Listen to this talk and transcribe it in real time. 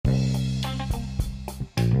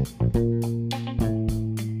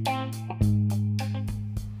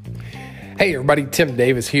Hey everybody, Tim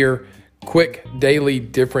Davis here. Quick daily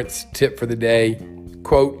difference tip for the day.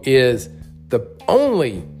 Quote is, the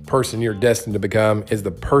only person you're destined to become is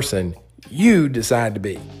the person you decide to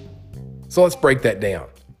be. So let's break that down.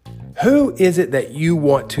 Who is it that you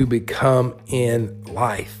want to become in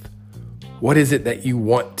life? What is it that you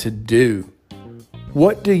want to do?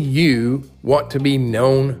 What do you want to be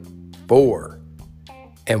known for?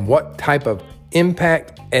 And what type of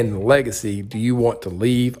impact and legacy do you want to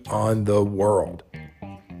leave on the world?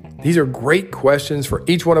 These are great questions for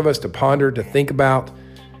each one of us to ponder, to think about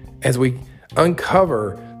as we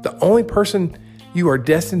uncover the only person you are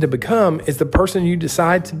destined to become is the person you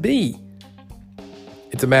decide to be.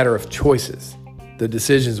 It's a matter of choices, the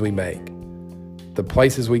decisions we make, the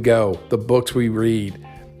places we go, the books we read,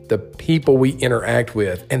 the people we interact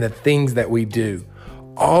with, and the things that we do.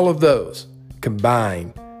 All of those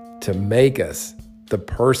combine to make us the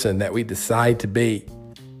person that we decide to be.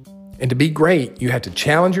 And to be great, you have to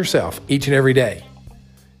challenge yourself each and every day.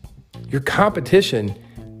 Your competition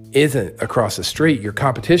isn't across the street. Your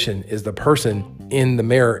competition is the person in the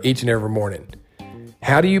mirror each and every morning.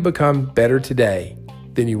 How do you become better today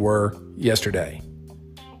than you were yesterday?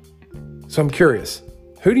 So I'm curious,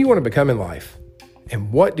 who do you want to become in life?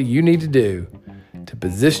 And what do you need to do to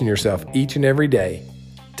position yourself each and every day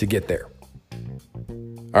to get there?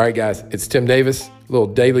 All right, guys, it's Tim Davis, a little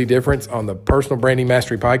daily difference on the Personal Branding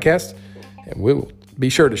Mastery Podcast. And we will be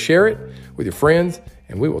sure to share it with your friends,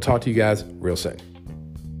 and we will talk to you guys real soon.